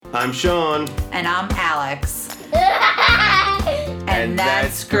I'm Sean. And I'm Alex. And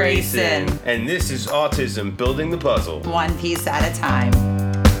that's Grayson. And this is Autism Building the Puzzle. One piece at a time.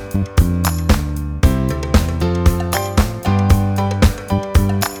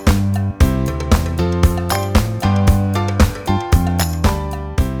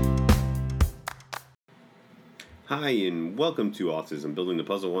 Hi, and welcome to Autism Building the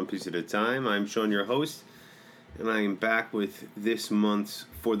Puzzle One Piece at a Time. I'm Sean, your host, and I am back with this month's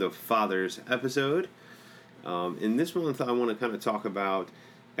For the Fathers episode. In this month, I want to kind of talk about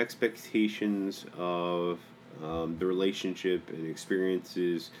expectations of the relationship and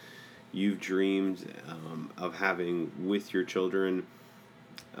experiences you've dreamed of having with your children,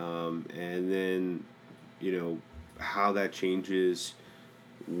 and then, how that changes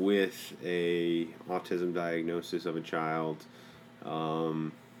with a autism diagnosis of a child,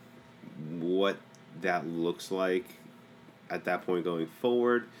 what that looks like at that point going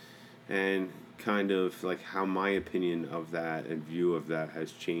forward, and kind of like how my opinion of that and view of that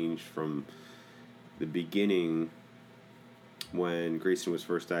has changed from the beginning when Grayson was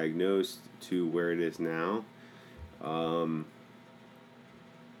first diagnosed to where it is now. And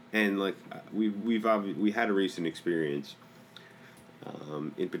like we had a recent experience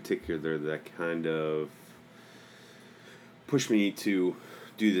in particular that kind of pushed me to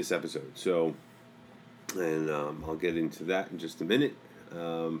do this episode. So, and I'll get into that in just a minute.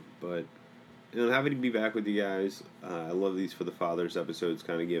 But I'm happy to be back with you guys. I love these For the Fathers episodes,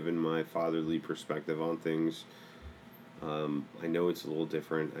 kind of giving my fatherly perspective on things. I know it's a little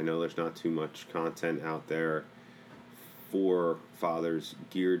different. I know there's not too much content out there for fathers,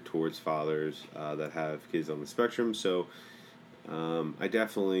 geared towards fathers that have kids on the spectrum. So I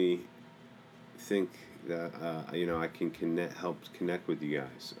definitely think that I can help connect with you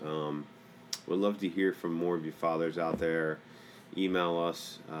guys. Would love to hear from more of you fathers out there. Email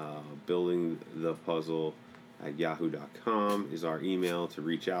us, buildingthepuzzle@yahoo.com is our email to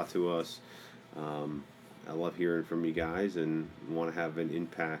reach out to us. I love hearing from you guys and want to have an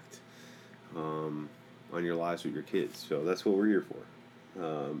impact on your lives with your kids. So that's what we're here for.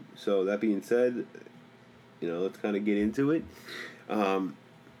 So that being said, let's kind of get into it. I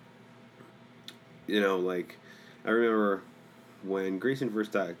remember when Grayson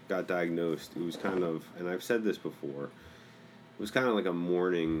first got diagnosed, it was kind of, and I've said this before, it was kind of like a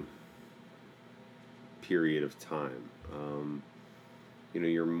mourning period of time.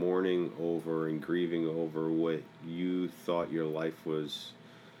 You're mourning over and grieving over what you thought your life was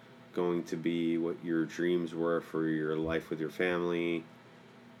going to be, what your dreams were for your life with your family,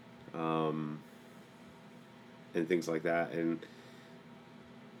 and things like that. And,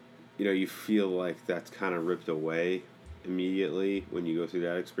 you feel like that's kind of ripped away immediately when you go through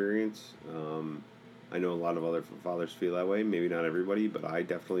that experience. I know a lot of other fathers feel that way. Maybe not everybody, but I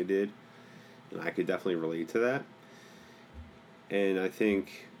definitely did. And I could definitely relate to that. And I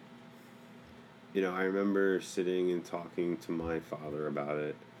think, I remember sitting and talking to my father about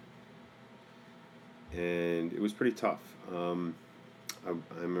it. And it was pretty tough. I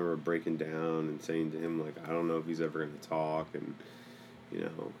remember breaking down and saying to him, I don't know if he's ever going to talk. And,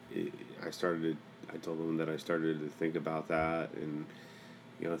 I told him that I started to think about that, and,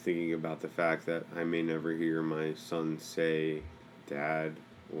 thinking about the fact that I may never hear my son say, Dad,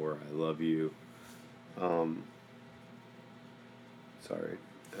 or I love you.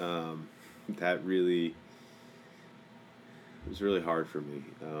 That really was really hard for me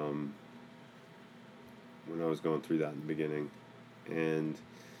when I was going through that in the beginning. And,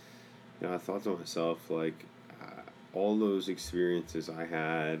 I thought to myself, all those experiences I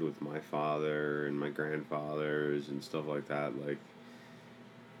had with my father and my grandfathers and stuff like that,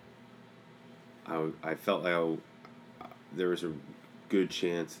 I felt like there was a good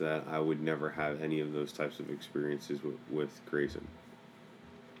chance that I would never have any of those types of experiences with Grayson.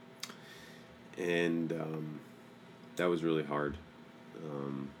 And that was really hard.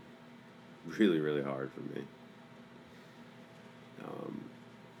 Really, really hard for me.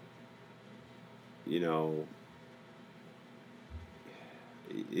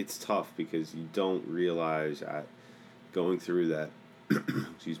 It's tough because you don't realize at going through that,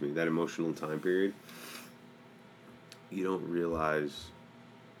 that emotional time period, you don't realize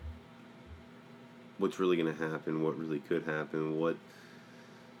what's really going to happen, what really could happen, where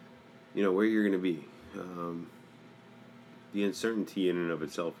you're going to be. The uncertainty in and of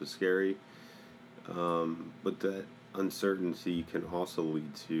itself is scary, but that uncertainty can also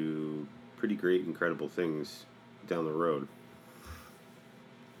lead to pretty great, incredible things down the road.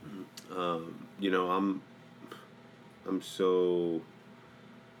 I'm so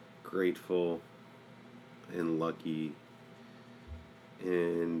grateful and lucky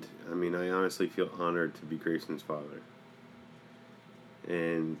And, I mean, I honestly feel honored to be Grayson's father.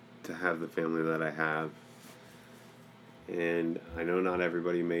 And to have the family that I have. And I know not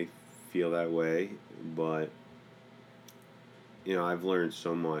everybody may feel that way, but, you know, I've learned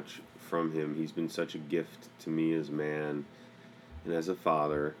so much from him. He's been such a gift to me as a man and as a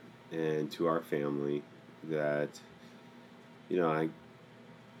father and to our family that, you know, I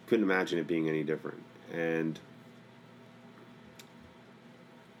couldn't imagine it being any different. And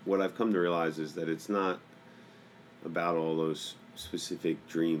what I've come to realize is that it's not about all those specific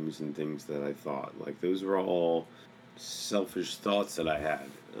dreams and things that I thought. Like, those were all selfish thoughts that I had.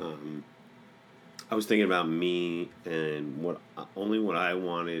 I was thinking about me and what I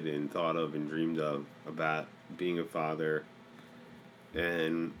wanted and thought of and dreamed of about being a father,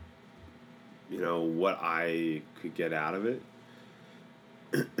 and, you know, what I could get out of it.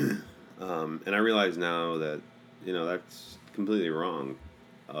 And I realize now that, you know, that's completely wrong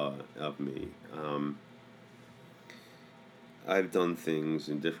of me. I've done things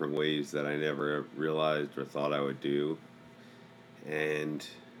in different ways that I never realized or thought I would do, and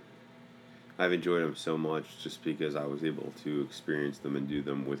I've enjoyed them so much just because I was able to experience them and do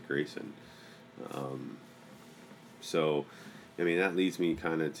them with Grayson. So, I mean, that leads me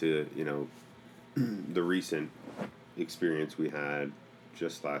kind of to, you know, the recent experience we had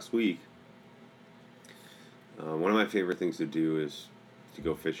just last week. One of my favorite things to do is to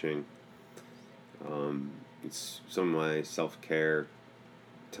go fishing. It's some of my self-care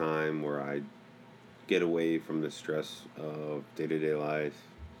time where I get away from the stress of day-to-day life.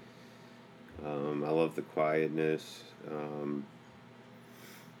 I love the quietness, you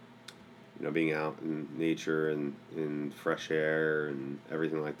know, being out in nature and in fresh air and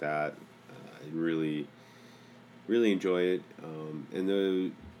everything like that. I really, really enjoy it. And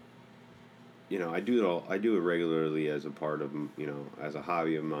you know, I do it regularly as a part of, you know, as a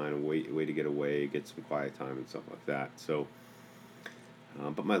hobby of mine, a way to get away, get some quiet time and stuff like that. So,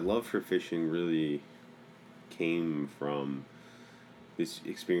 but my love for fishing really came from these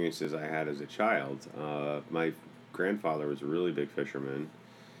experiences I had as a child. My grandfather was a really big fisherman.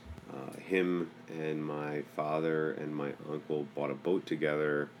 Him and my father and my uncle bought a boat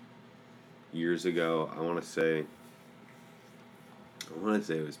together years ago. I want to say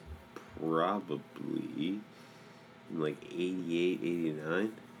it was probably in like 88,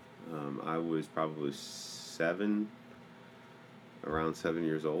 89. I was probably around 7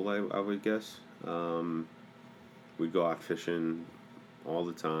 years old, I would guess. We'd go out fishing all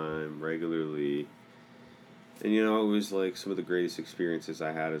the time, regularly. And, you know, it was like some of the greatest experiences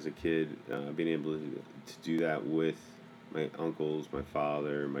I had as a kid, being able to do that with my uncles, my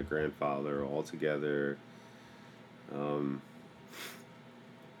father, my grandfather, all together.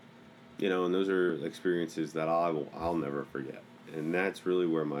 You know, and those are experiences that I'll never forget. And that's really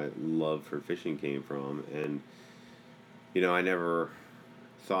where my love for fishing came from. And, you know, I never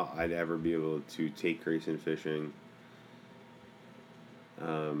thought I'd ever be able to take Grayson fishing.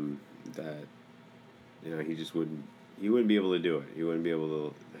 That, you know, he wouldn't be able to do it. He wouldn't be able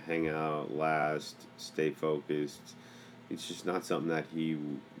to hang out, last, stay focused. It's just not something that he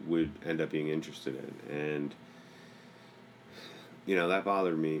would end up being interested in. And, you know, that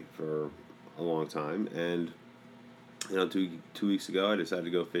bothered me for a long time. And, you know, two weeks ago, I decided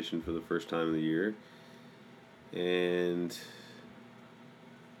to go fishing for the first time of the year. And,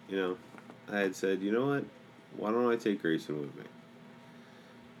 you know, I had said, you know what? Why don't I take Grayson with me?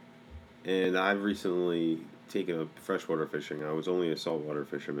 And I've recently taken up freshwater fishing. I was only a saltwater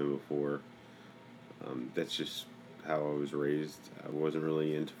fisherman before. That's just how I was raised. I wasn't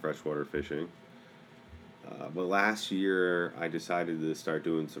really into freshwater fishing. But last year, I decided to start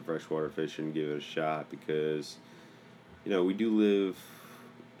doing some freshwater fishing, give it a shot, because, you know, we do live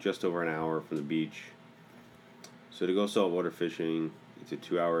just over an hour from the beach. So to go saltwater fishing, it's a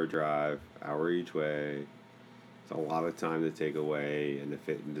 2-hour drive, hour each way. It's a lot of time to take away and to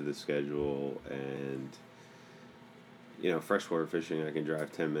fit into the schedule. And, you know, freshwater fishing, I can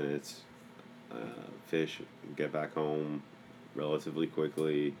drive 10 minutes, fish, get back home relatively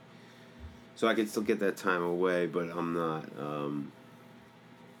quickly. So I can still get that time away, but I'm not,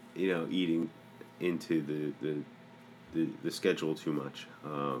 you know, eating into the schedule too much.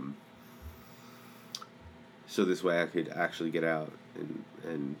 So this way I could actually get out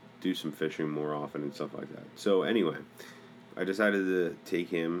and do some fishing more often and stuff like that. So anyway, I decided to take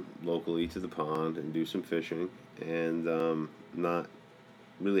him locally to the pond and do some fishing, and not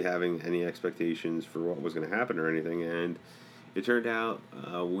really having any expectations for what was going to happen or anything. And it turned out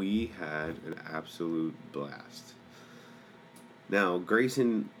we had an absolute blast. Now,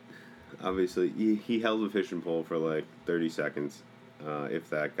 Grayson, obviously, he held the fishing pole for like 30 seconds. if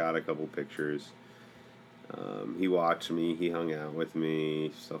that. Got a couple pictures. He watched me. He hung out with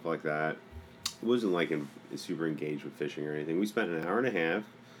me. Stuff like that. Wasn't like super engaged with fishing or anything. We spent an hour and a half.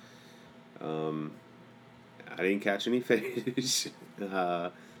 I didn't catch any fish.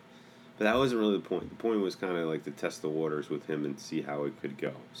 But that wasn't really the point. The point was kind of like to test the waters with him and see how it could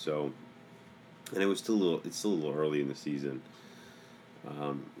go. So, and it's still a little early in the season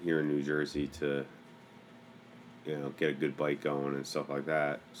here in New Jersey to, get a good bite going and stuff like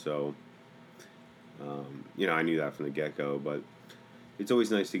that. So, I knew that from the get-go, but it's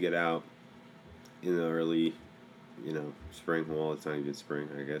always nice to get out in the early, spring. Well, it's not even spring,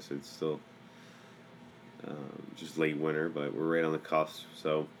 I guess. It's still just late winter, but we're right on the cusp.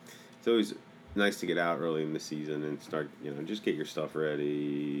 So it's always nice to get out early in the season and start, just get your stuff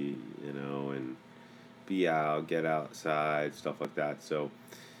ready, and be out, get outside, stuff like that. So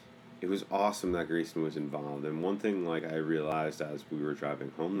it was awesome that Grayson was involved. And one thing, I realized as we were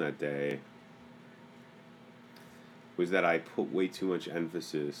driving home that day was that I put way too much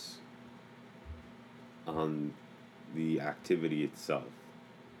emphasis on the activity itself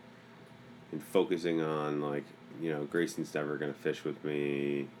and focusing on Grayson's never going to fish with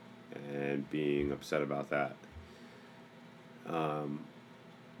me and being upset about that.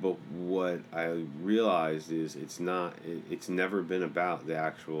 But what I realized is it's never been about the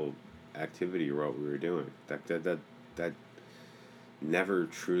actual activity or what we were doing. That never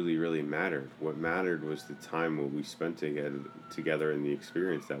truly really mattered. What mattered was the time what we spent together and the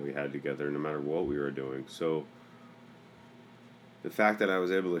experience that we had together, no matter what we were doing. So the fact that I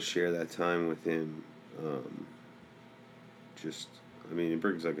was able to share that time with him, it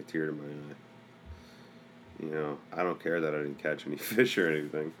brings a tear to my eye. I don't care that I didn't catch any fish or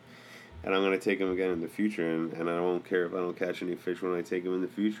anything. And I'm going to take him again in the future, and I won't care if I don't catch any fish when I take him in the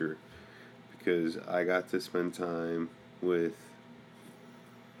future, because I got to spend time with,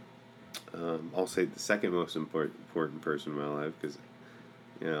 I'll say the second most important person in my life, because,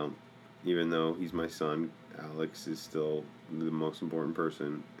 even though he's my son, Alex is still the most important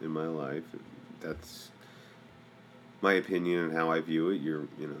person in my life. That's my opinion and how I view it. Your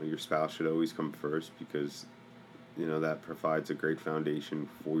spouse should always come first, because that provides a great foundation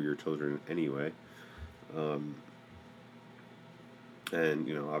for your children anyway. And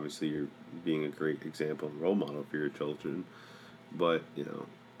obviously you're being a great example and role model for your children. But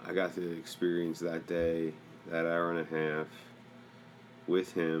I got to experience that day, that hour and a half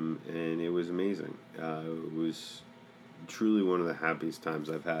with him, and it was amazing. It was truly one of the happiest times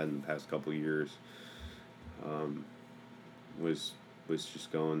I've had in the past couple of years. Was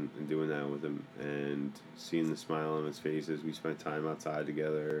just going and doing that with him and seeing the smile on his face as we spent time outside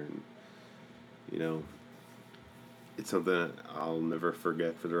together, and it's something that I'll never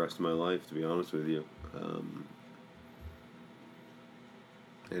forget for the rest of my life, to be honest with you.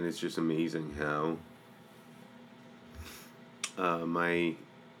 And it's just amazing how my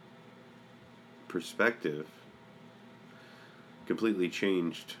perspective completely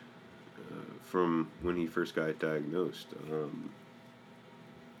changed from when he first got diagnosed.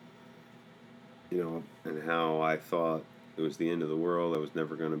 And how I thought it was the end of the world. I was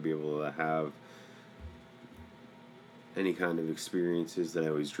never going to be able to have any kind of experiences that I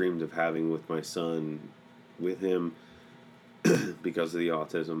always dreamed of having with my son, with him, because of the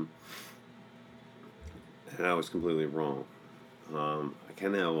autism. And I was completely wrong. I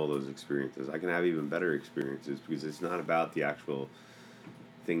can have all those experiences. I can have even better experiences, because it's not about the actual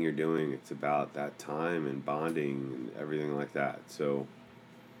thing you're doing. It's about that time and bonding and everything like that. So,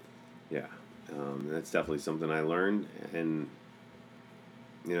 yeah. That's definitely something I learned, and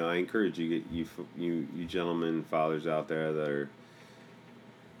I encourage you gentlemen, fathers out there that are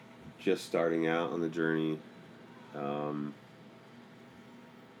just starting out on the journey, and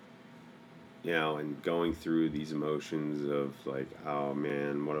going through these emotions of oh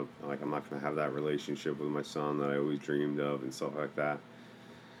man, I'm not gonna have that relationship with my son that I always dreamed of and stuff like that.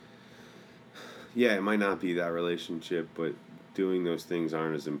 Yeah, it might not be that relationship, but doing those things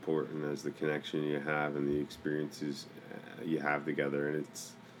aren't as important as the connection you have and the experiences you have together. And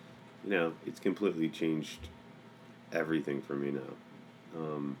it's, it's completely changed everything for me now.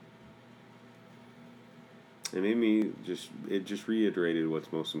 It made me it just reiterated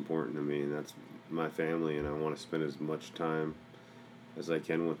what's most important to me, and that's my family, and I want to spend as much time as I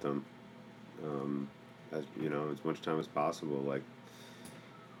can with them. As much time as possible.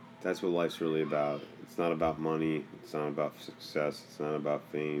 That's what life's really about. It's not about money. It's not about success. It's not about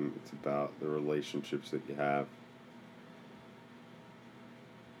fame. It's about the relationships that you have.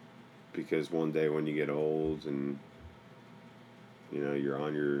 Because one day when you get old and, you're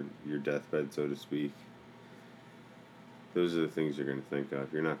on your deathbed, so to speak, those are the things you're going to think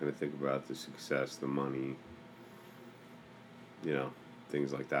of. You're not going to think about the success, the money,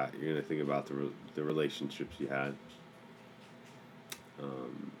 things like that. You're going to think about the relationships you had.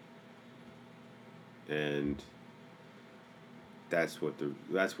 And that's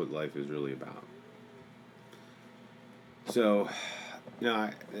what life is really about. So,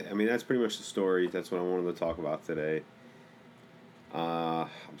 I mean, that's pretty much the story. That's what I wanted to talk about today. I'm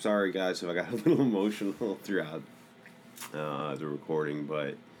sorry, guys, if I got a little emotional throughout the recording,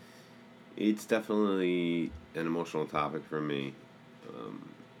 but it's definitely an emotional topic for me.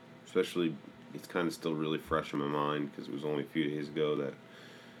 Especially, it's kind of still really fresh in my mind because it was only a few days ago that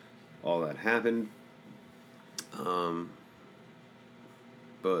all that happened.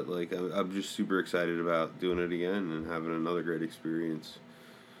 But I'm just super excited about doing it again and having another great experience.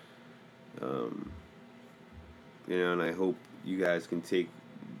 And I hope you guys can take,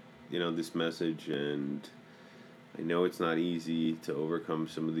 this message, and I know it's not easy to overcome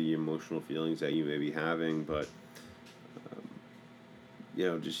some of the emotional feelings that you may be having, but,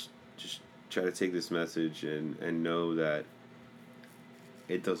 just try to take this message and know that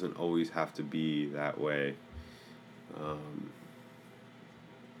it doesn't always have to be that way.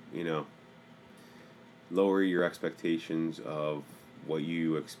 Lower your expectations of what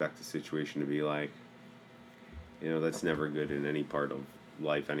you expect the situation to be like. That's never good in any part of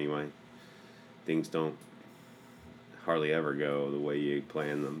life anyway. Things don't hardly ever go the way you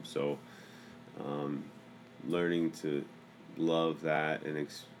plan them. So, learning to love that and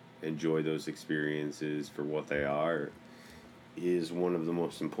enjoy those experiences for what they are is one of the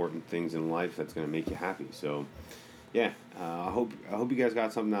most important things in life that's going to make you happy. So, yeah, I hope you guys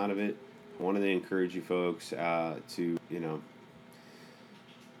got something out of it. I wanted to encourage you folks to,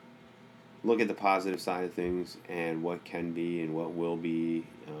 look at the positive side of things and what can be and what will be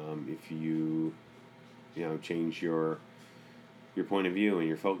if you, change your point of view and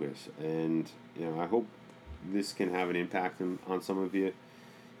your focus. And, I hope this can have an impact on some of you.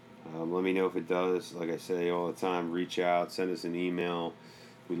 Let me know if it does. Like I say all the time, reach out, send us an email.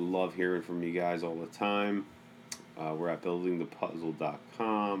 We love hearing from you guys all the time. We're at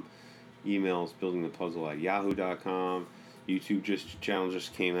buildingthepuzzle.com. Email is buildingthepuzzle@yahoo.com. YouTube channel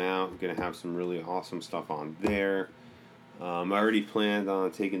just came out. I'm going to have some really awesome stuff on there. I already planned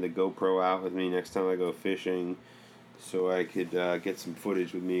on taking the GoPro out with me next time I go fishing so I could get some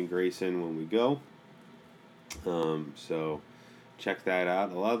footage with me and Grayson when we go. So check that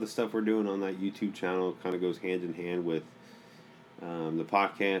out. A lot of the stuff we're doing on that YouTube channel kind of goes hand in hand with the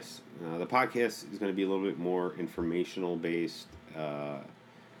podcast. The podcast is going to be a little bit more informational based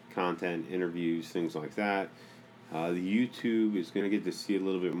content, interviews, things like that. The YouTube is going to get to see a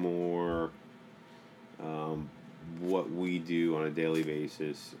little bit more what we do on a daily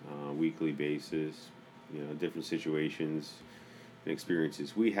basis, weekly basis, different situations and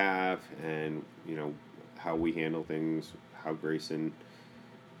experiences we have, and how we handle things, how Grayson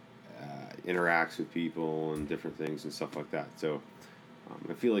interacts with people and different things and stuff like that. So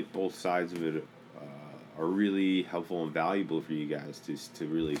I feel like both sides of it are really helpful and valuable for you guys to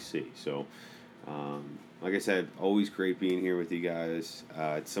really see. So like I said, always great being here with you guys.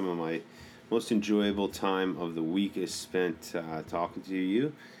 It's some of my most enjoyable time of the week is spent talking to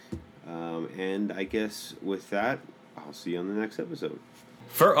you. And I guess with that, I'll see you on the next episode.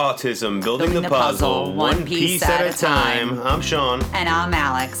 For Autism, Building the Puzzle, one piece at a time, I'm Sean. And I'm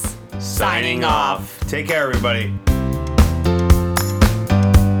Alex. Signing off. Take care, everybody.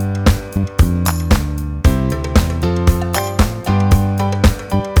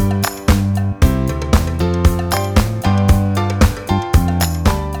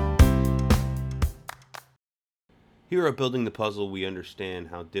 Here at Building the Puzzle, we understand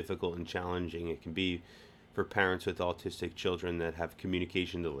how difficult and challenging it can be for parents with autistic children that have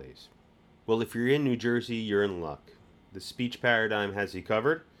communication delays. Well, if you're in New Jersey, you're in luck. The Speech Paradigm has you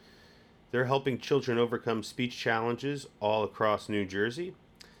covered. They're helping children overcome speech challenges all across New Jersey.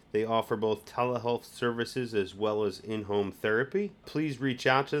 They offer both telehealth services as well as in-home therapy. Please reach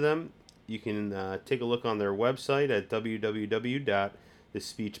out to them. You can take a look on their website at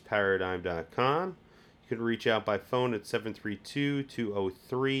www.thespeechparadigm.com. You can reach out by phone at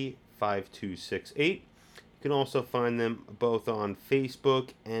 732-203-5268. You can also find them both on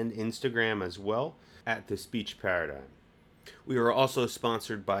Facebook and Instagram as well at The Speech Paradigm. We are also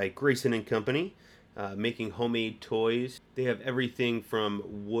sponsored by Grayson & Company, making homemade toys. They have everything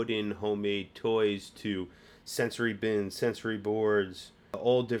from wooden homemade toys to sensory bins, sensory boards,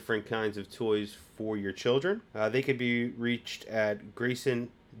 all different kinds of toys for your children. They can be reached at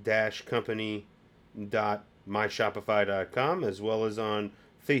grayson-company.myshopify.com, as well as on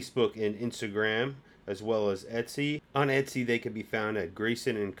Facebook and Instagram, as well as Etsy. On Etsy, they can be found at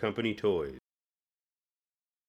Grayson and Company Toys.